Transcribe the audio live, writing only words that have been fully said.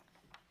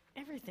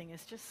Everything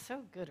is just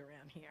so good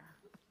around here.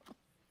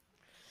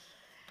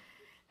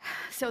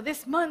 So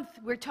this month,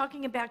 we're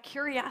talking about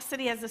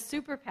curiosity as a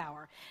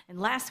superpower. And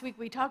last week,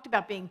 we talked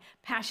about being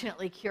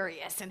passionately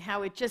curious and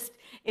how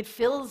it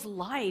fills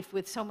life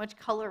with so much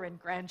color and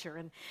grandeur.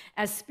 And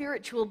as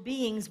spiritual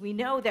beings, we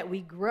know that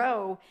we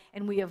grow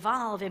and we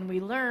evolve and we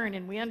learn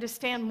and we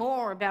understand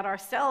more about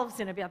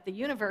ourselves and about the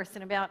universe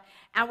and about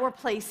our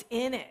place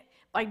in it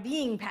by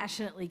being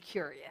passionately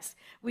curious.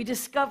 We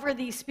discover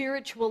these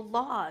spiritual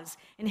laws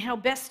and how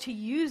best to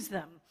use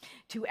them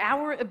to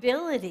our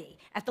ability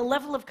at the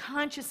level of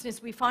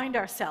consciousness we find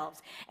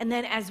ourselves. And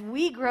then as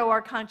we grow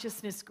our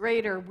consciousness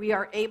greater, we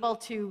are able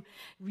to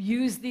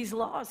use these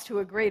laws to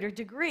a greater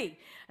degree,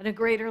 at a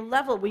greater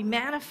level. We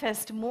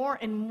manifest more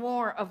and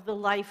more of the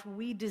life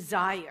we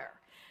desire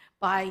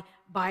by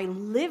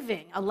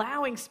living,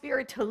 allowing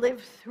Spirit to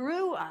live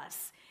through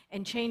us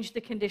and change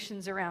the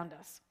conditions around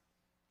us.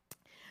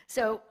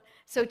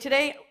 So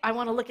today, I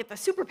want to look at the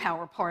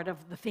superpower part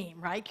of the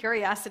theme, right?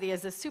 Curiosity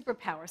as a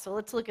superpower. So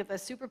let's look at the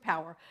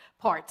superpower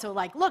part. So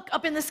like, look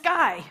up in the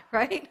sky,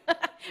 right?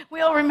 We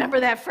all remember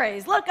that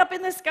phrase, look up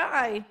in the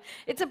sky.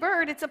 It's a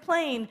bird, it's a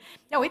plane.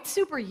 No, it's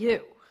super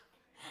you.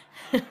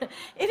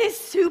 It is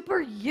super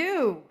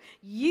you.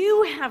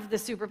 You have the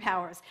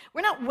superpowers.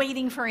 We're not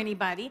waiting for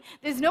anybody.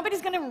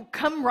 Nobody's going to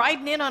come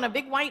riding in on a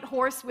big white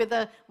horse with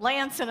a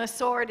lance and a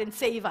sword and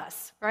save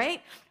us,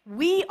 right?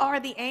 We are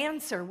the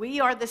answer. We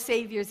are the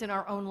saviors in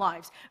our own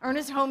lives.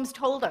 Ernest Holmes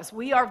told us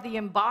we are the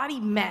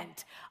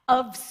embodiment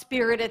of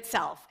Spirit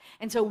itself.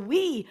 And so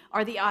we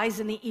are the eyes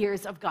and the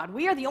ears of God.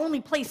 We are the only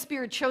place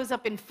Spirit shows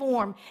up in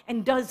form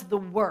and does the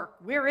work.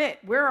 We're it.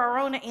 We're our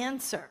own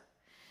answer.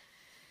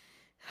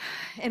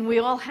 And we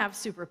all have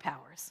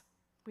superpowers.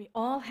 We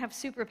all have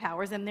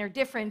superpowers, and they're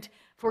different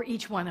for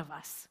each one of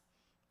us,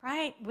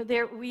 right?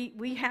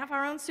 We have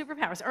our own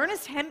superpowers.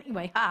 Ernest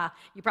Hemingway,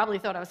 you probably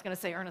thought I was going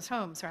to say Ernest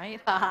Holmes,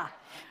 right?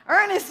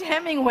 Ernest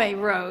Hemingway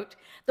wrote,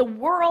 "The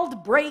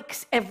world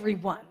breaks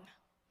everyone,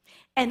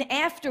 and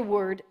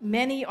afterward,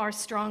 many are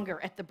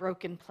stronger at the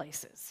broken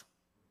places."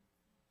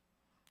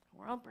 The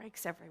world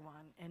breaks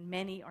everyone, and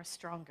many are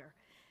stronger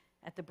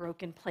at the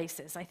broken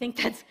places. I think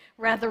that's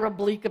rather a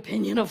bleak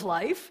opinion of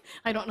life.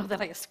 I don't know that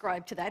I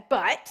ascribe to that,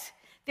 but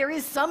there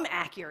is some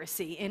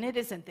accuracy in it,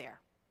 isn't there?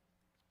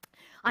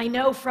 I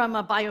know from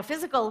a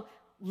biophysical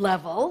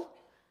level,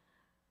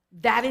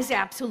 that is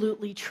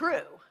absolutely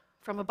true.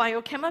 From a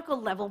biochemical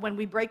level, when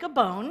we break a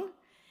bone,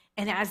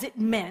 and as it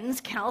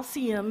mends,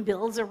 calcium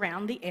builds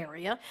around the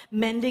area,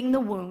 mending the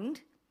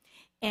wound.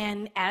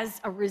 And as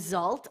a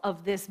result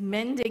of this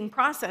mending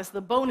process,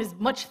 the bone is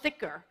much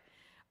thicker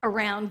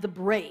around the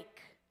break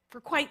for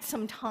quite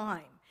some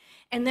time.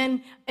 And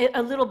then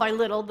a little by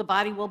little, the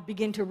body will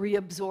begin to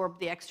reabsorb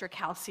the extra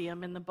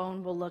calcium and the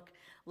bone will look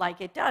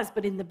like it does.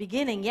 But in the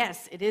beginning,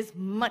 yes, it is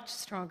much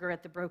stronger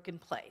at the broken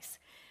place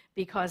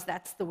because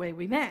that's the way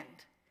we mend.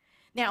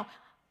 Now,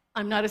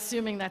 I'm not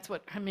assuming that's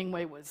what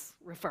Hemingway was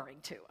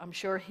referring to. I'm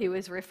sure he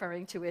was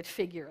referring to it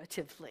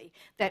figuratively,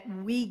 that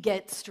we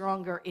get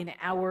stronger in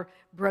our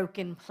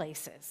broken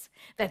places,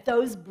 that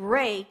those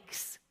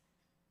breaks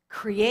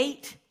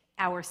create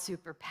our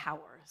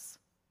superpowers.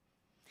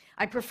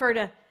 I prefer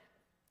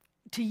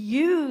to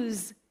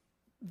use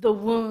the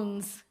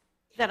wounds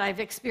that I've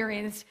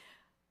experienced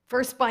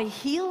first by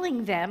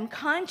healing them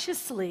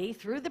consciously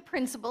through the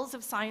principles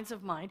of science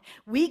of mind.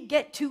 We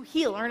get to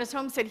heal. Ernest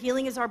Holmes said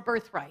healing is our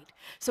birthright.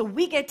 So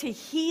we get to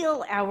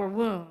heal our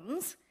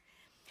wounds,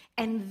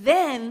 and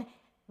then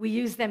we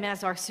use them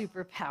as our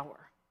superpower.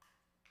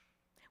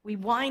 We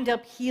wind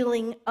up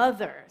healing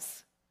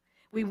others.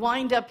 We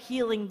wind up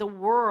healing the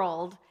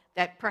world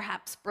that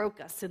perhaps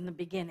broke us in the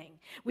beginning.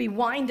 We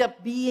wind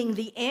up being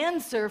the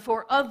answer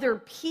for other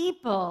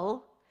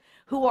people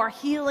who are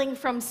healing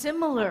from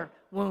similar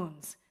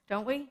wounds,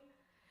 don't we?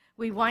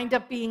 We wind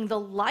up being the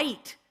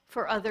light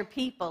for other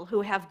people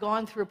who have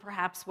gone through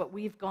perhaps what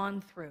we've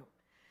gone through.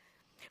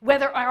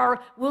 Whether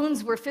our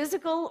wounds were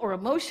physical or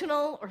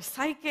emotional or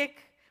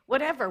psychic,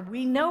 whatever,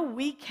 we know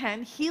we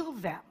can heal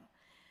them.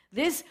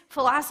 This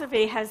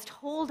philosophy has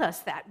told us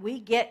that we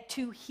get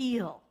to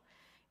heal.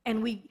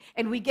 And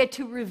we get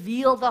to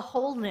reveal the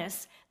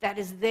wholeness that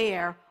is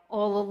there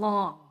all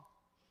along.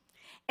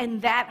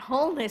 And that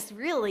wholeness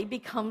really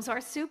becomes our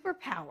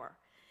superpower.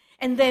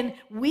 And then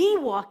we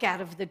walk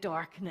out of the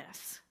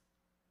darkness.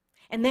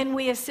 And then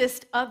we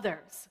assist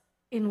others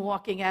in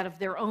walking out of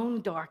their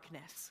own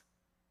darkness.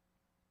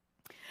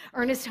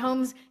 Ernest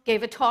Holmes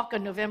gave a talk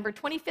on November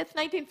 25th,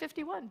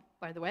 1951,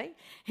 by the way.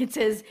 It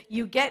says,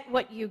 "You get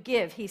what you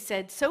give." He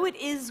said, "So it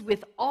is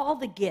with all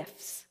the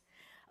gifts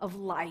of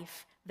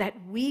life that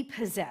we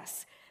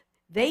possess.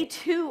 They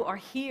too are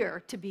here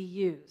to be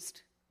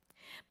used.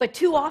 But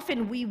too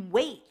often we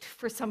wait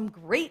for some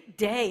great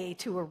day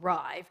to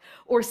arrive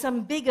or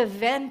some big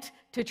event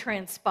to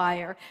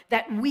transpire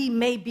that we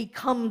may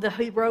become the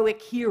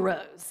heroic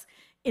heroes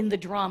in the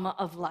drama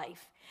of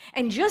life.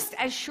 And just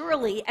as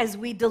surely as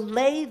we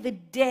delay the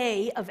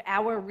day of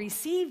our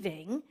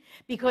receiving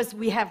because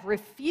we have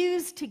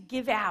refused to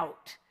give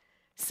out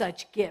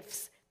such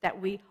gifts that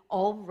we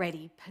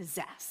already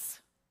possess.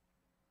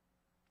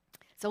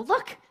 So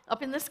look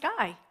up in the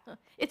sky.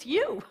 It's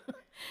you.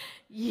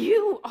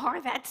 You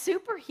are that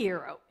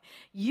superhero.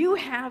 You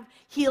have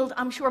healed,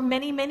 I'm sure,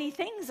 many, many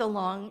things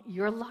along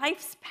your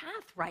life's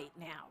path right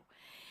now.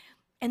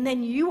 And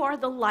then you are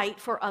the light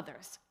for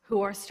others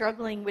who are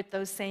struggling with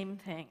those same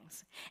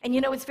things. And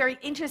you know, it's very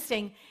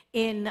interesting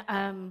in,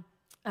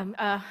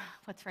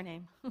 what's her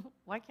name?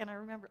 Why can't I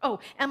remember? Oh,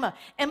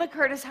 Emma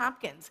Curtis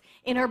Hopkins,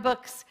 in her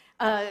books,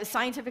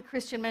 Scientific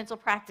Christian Mental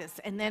Practice,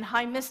 and then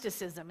High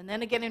Mysticism, and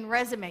then again in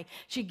Resume,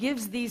 she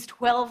gives these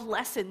 12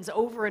 lessons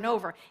over and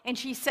over, and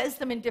she says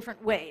them in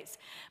different ways.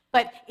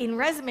 But in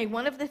Resume,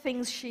 one of the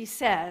things she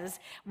says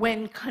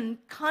when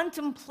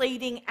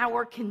contemplating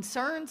our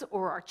concerns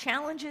or our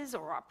challenges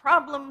or our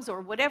problems or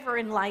whatever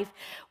in life,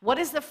 what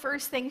is the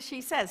first thing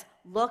she says?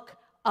 Look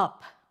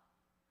up.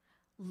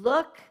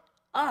 Look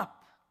up.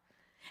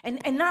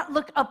 And not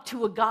look up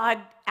to a God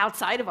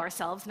outside of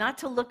ourselves, not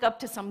to look up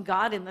to some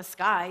God in the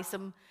sky,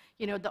 some,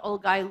 you know, the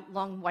old guy,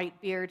 long white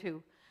beard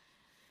who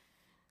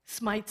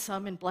smites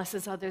some and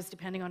blesses others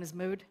depending on his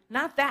mood.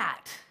 Not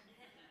that.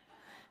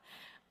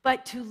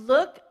 But to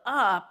look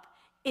up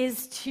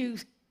is to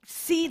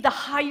see the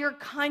higher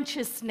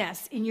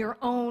consciousness in your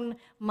own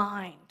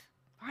mind,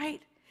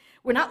 right?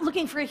 We're not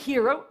looking for a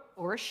hero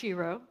or a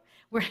shero.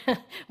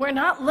 We're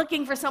not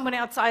looking for someone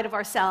outside of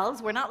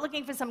ourselves. We're not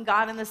looking for some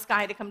God in the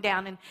sky to come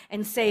down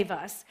and save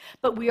us.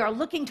 But we are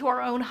looking to our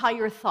own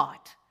higher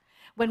thought.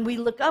 When we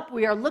look up,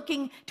 we are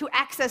looking to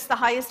access the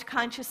highest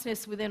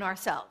consciousness within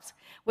ourselves.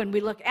 When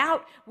we look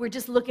out, we're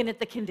just looking at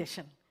the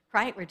condition,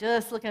 right? We're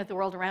just looking at the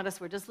world around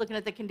us. We're just looking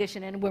at the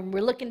condition. And when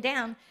we're looking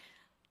down,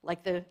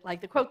 like the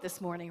quote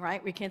this morning,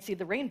 right? We can't see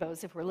the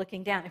rainbows if we're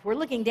looking down. If we're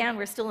looking down,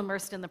 we're still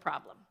immersed in the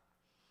problem.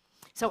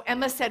 So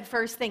Emma said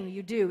first thing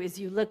you do is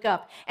you look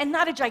up, and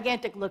not a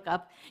gigantic look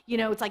up. You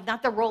know, it's like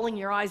not the rolling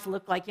your eyes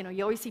look like, you know,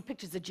 you always see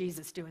pictures of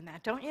Jesus doing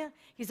that, don't you?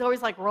 He's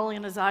always like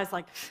rolling his eyes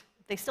like,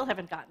 they still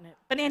haven't gotten it.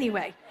 But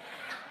anyway,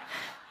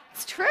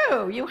 it's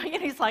true.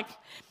 He's like,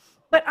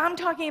 but I'm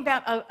talking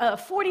about a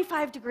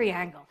 45-degree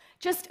angle,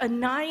 just a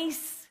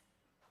nice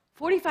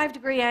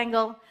 45-degree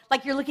angle,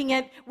 like you're looking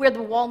at where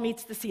the wall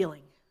meets the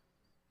ceiling,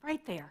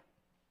 right there.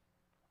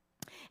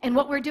 And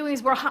what we're doing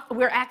is we're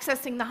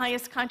accessing the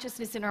highest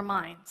consciousness in our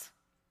minds.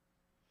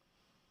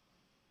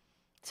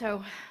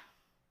 So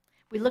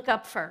we look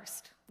up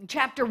first. In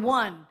chapter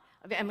 1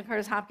 of Emma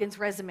Curtis Hopkins'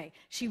 Resume,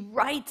 she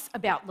writes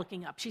about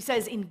looking up. She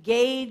says,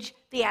 engage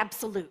the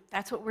absolute.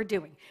 That's what we're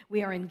doing.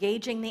 We are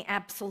engaging the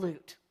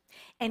absolute.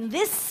 And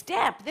this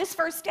step, this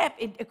first step,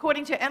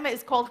 according to Emma,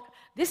 is called,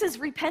 this is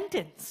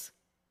repentance.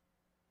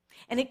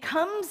 And it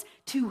comes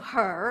to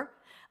her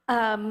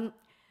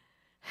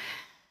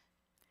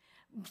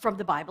from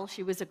the Bible.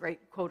 She was a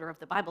great quoter of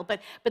the Bible.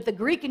 But the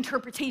Greek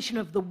interpretation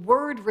of the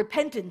word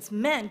repentance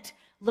meant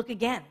look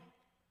again.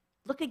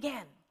 Look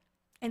again.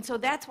 And so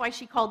that's why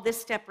she called this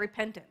step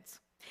repentance.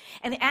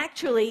 And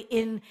actually,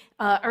 in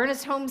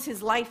Ernest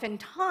Holmes' Life and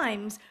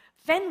Times,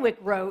 Fenwick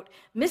wrote,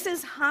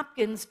 Mrs.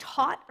 Hopkins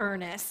taught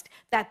Ernest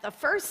that the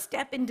first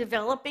step in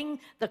developing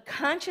the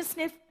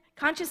consciousness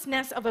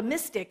of a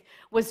mystic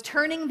was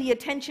turning the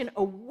attention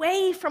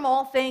away from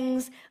all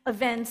things,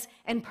 events,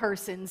 and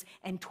persons,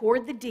 and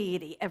toward the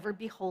deity ever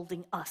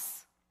beholding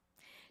us.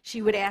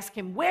 She would ask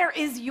him, where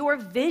is your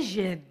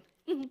vision?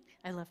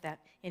 I love that.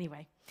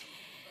 Anyway,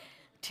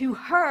 to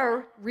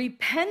her,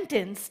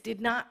 repentance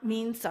did not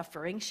mean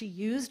suffering. She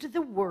used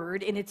the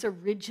word in its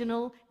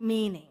original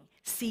meaning,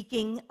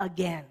 seeking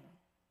again.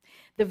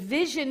 The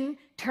vision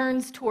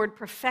turns toward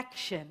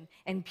perfection,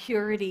 and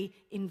purity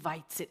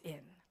invites it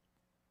in.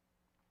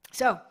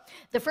 So,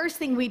 the first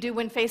thing we do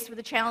when faced with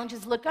a challenge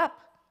is look up.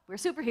 We're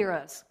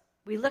superheroes.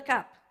 We look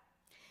up.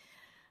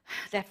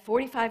 That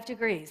 45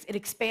 degrees, it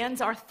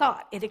expands our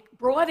thought. It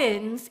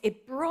broadens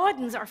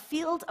our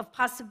field of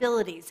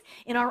possibilities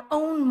in our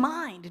own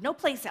mind. No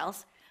place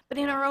else, but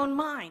in our own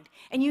mind.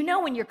 And you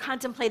know when you're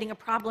contemplating a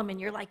problem and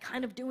you're like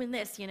kind of doing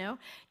this, you know,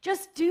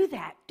 just do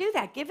that. Do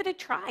that. Give it a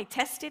try.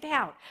 Test it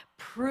out.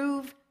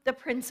 Prove the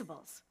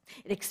principles.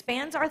 It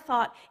expands our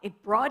thought.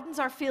 It broadens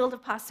our field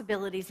of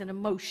possibilities and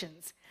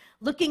emotions.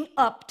 Looking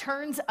up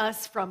turns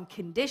us from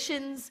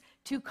conditions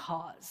to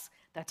cause.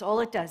 That's all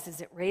it does, is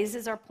it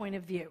raises our point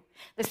of view.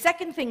 The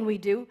second thing we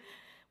do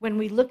when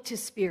we look to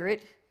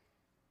spirit,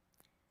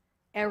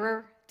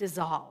 error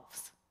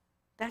dissolves.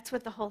 That's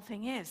what the whole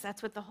thing is.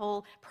 That's what the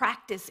whole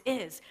practice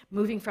is,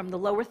 moving from the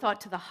lower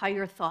thought to the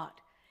higher thought.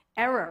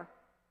 Error,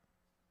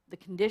 the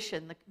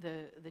condition,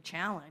 the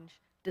challenge,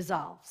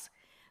 dissolves.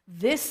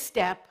 This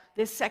step,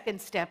 this second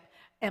step,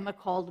 Emma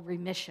called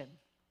remission.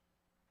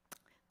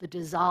 The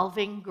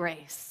dissolving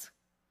grace.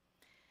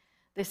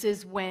 This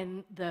is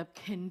when the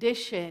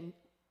condition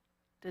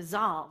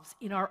dissolves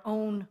in our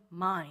own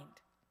mind.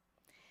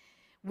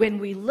 When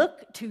we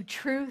look to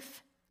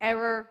truth,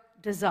 error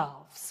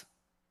dissolves.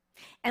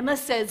 Emma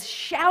says,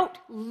 shout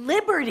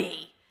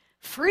liberty,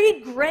 free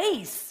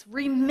grace,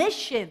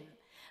 remission,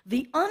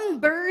 the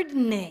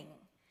unburdening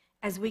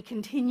as we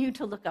continue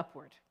to look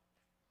upward.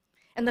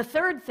 And the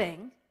third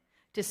thing,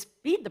 to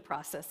speed the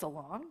process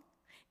along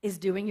is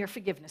doing your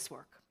forgiveness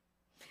work,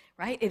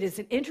 right? It is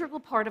an integral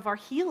part of our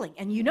healing,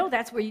 and you know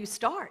that's where you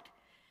start,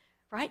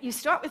 right? You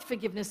start with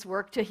forgiveness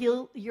work to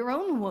heal your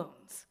own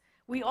wounds.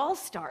 We all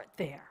start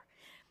there,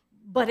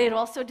 but it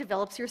also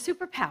develops your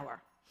superpower.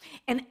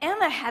 And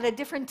Emma had a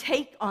different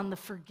take on the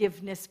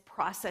forgiveness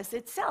process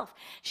itself.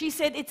 She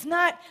said it's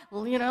not,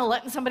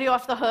 letting somebody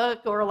off the hook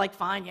or like,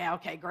 fine, yeah,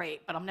 okay,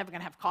 great, but I'm never going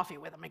to have coffee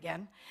with them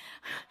again.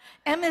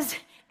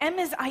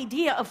 Emma's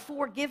idea of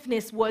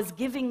forgiveness was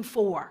giving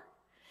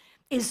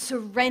is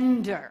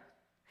surrender.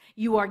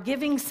 You are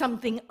giving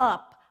something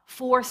up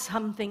for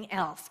something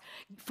else.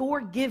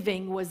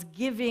 Forgiving was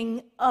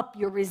giving up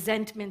your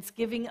resentments,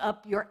 giving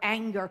up your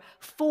anger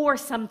for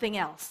something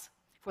else,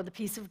 for the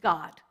peace of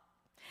God.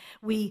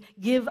 We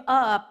give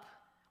up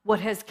what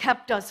has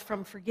kept us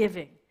from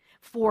forgiving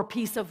for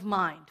peace of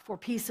mind, for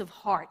peace of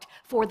heart,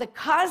 for the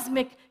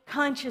cosmic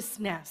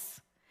consciousness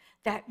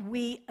that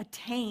we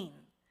attain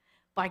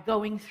by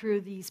going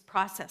through these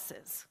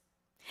processes.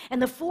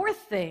 And the fourth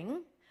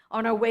thing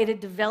on our way to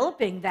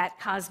developing that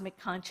cosmic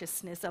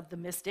consciousness of the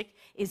mystic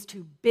is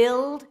to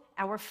build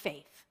our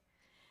faith.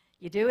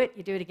 You do it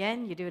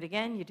again, you do it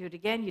again, you do it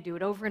again, you do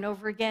it over and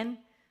over again.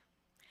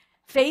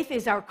 Faith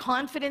is our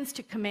confidence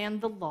to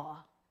command the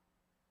law.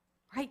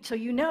 Right? So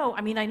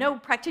I know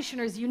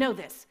practitioners, you know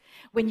this.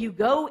 When you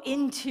go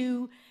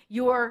into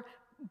your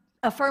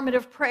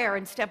affirmative prayer,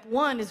 and step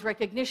 1 is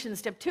recognition,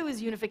 step 2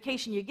 is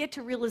unification, you get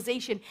to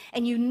realization,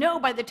 and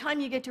by the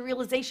time you get to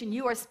realization,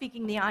 you are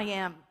speaking the I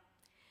am.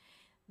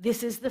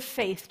 This is the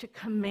faith to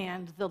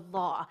command the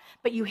law.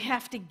 But you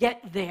have to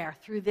get there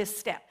through this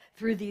step,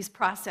 through these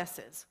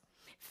processes.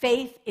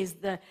 Faith is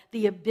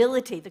the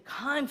ability, the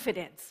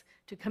confidence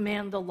to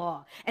command the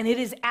law. And it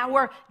is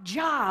our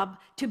job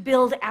to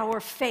build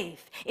our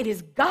faith. It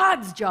is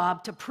God's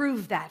job to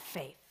prove that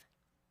faith.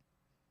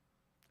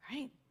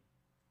 Right?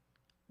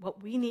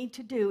 What we need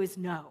to do is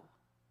know.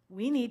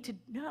 We need to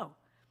know.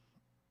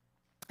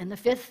 And the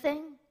fifth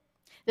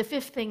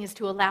thing is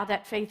to allow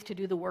that faith to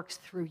do the works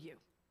through you.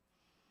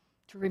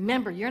 To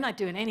remember, you're not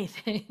doing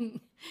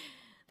anything.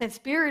 That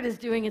Spirit is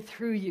doing it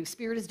through you.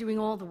 Spirit is doing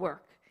all the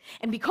work.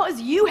 And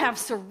because you have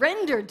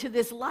surrendered to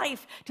this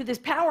life, to this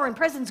power and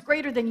presence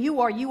greater than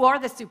you are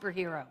the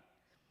superhero.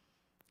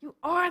 You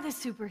are the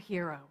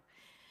superhero.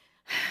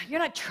 You're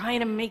not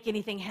trying to make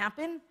anything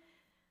happen.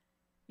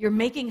 You're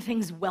making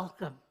things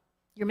welcome.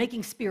 You're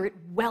making Spirit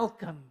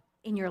welcome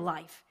in your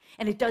life.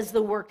 And it does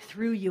the work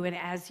through you and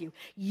as you.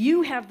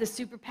 You have the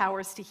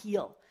superpowers to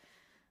heal.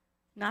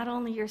 Not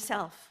only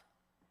yourself,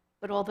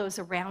 but all those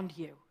around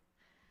you.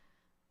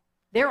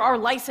 There are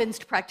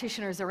licensed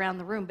practitioners around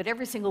the room, but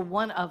every single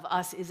one of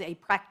us is a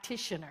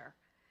practitioner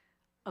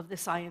of the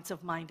science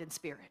of mind and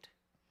spirit.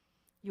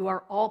 You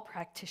are all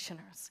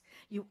practitioners.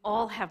 You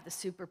all have the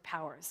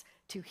superpowers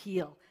to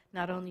heal,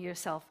 not only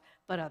yourself,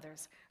 but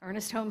others.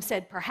 Ernest Holmes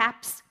said,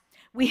 perhaps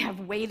we have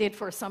waited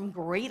for some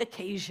great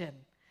occasion,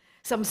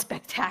 some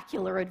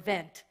spectacular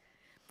event,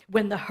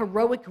 when the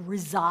heroic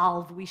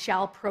resolve we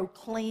shall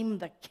proclaim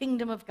the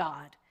kingdom of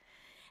God.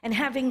 And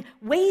having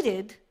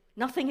waited,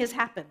 nothing has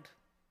happened.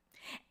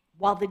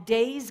 While the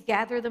days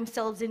gather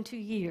themselves into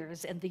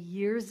years, and the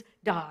years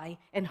die,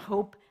 and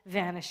hope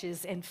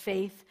vanishes, and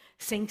faith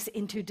sinks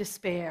into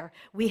despair,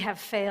 we have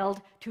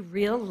failed to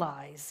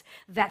realize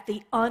that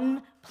the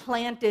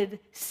unplanted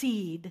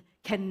seed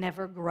can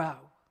never grow.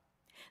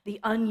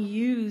 The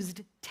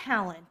unused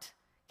talent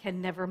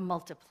can never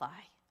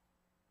multiply.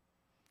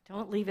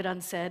 Don't leave it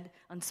unsaid,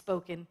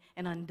 unspoken,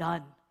 and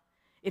undone.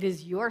 It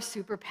is your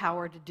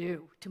superpower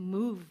to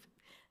move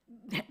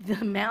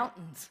the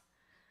mountains.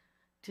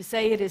 To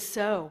say it is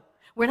so.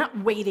 We're not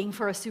waiting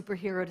for a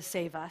superhero to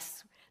save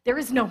us. There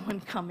is no one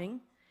coming.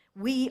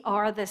 We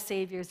are the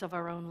saviors of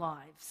our own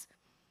lives.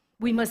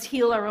 We must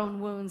heal our own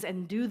wounds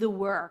and do the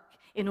work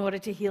in order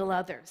to heal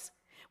others.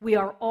 We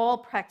are all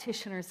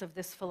practitioners of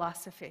this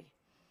philosophy.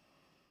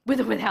 With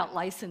or without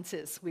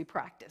licenses, we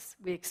practice.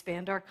 We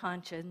expand our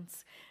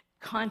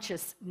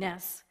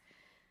consciousness.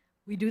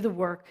 We do the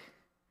work.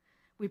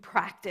 We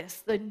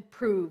practice, then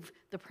prove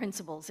the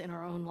principles in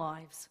our own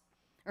lives.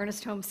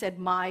 Ernest Holmes said,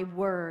 my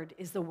word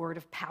is the word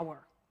of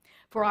power,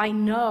 for I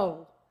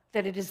know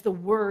that it is the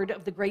word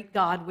of the great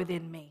God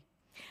within me.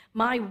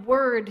 My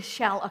word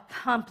shall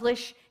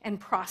accomplish and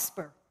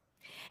prosper,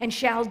 and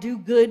shall do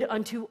good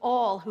unto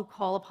all who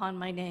call upon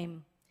my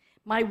name.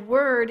 My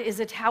word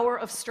is a tower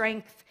of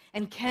strength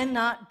and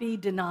cannot be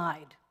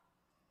denied.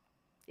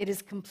 It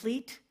is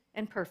complete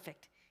and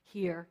perfect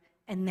here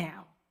and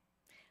now.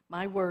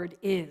 My word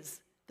is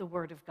the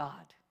word of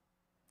God.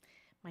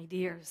 My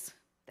dears,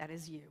 that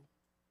is you.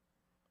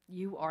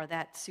 You are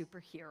that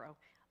superhero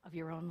of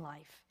your own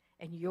life,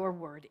 and your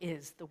word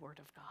is the word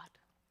of God.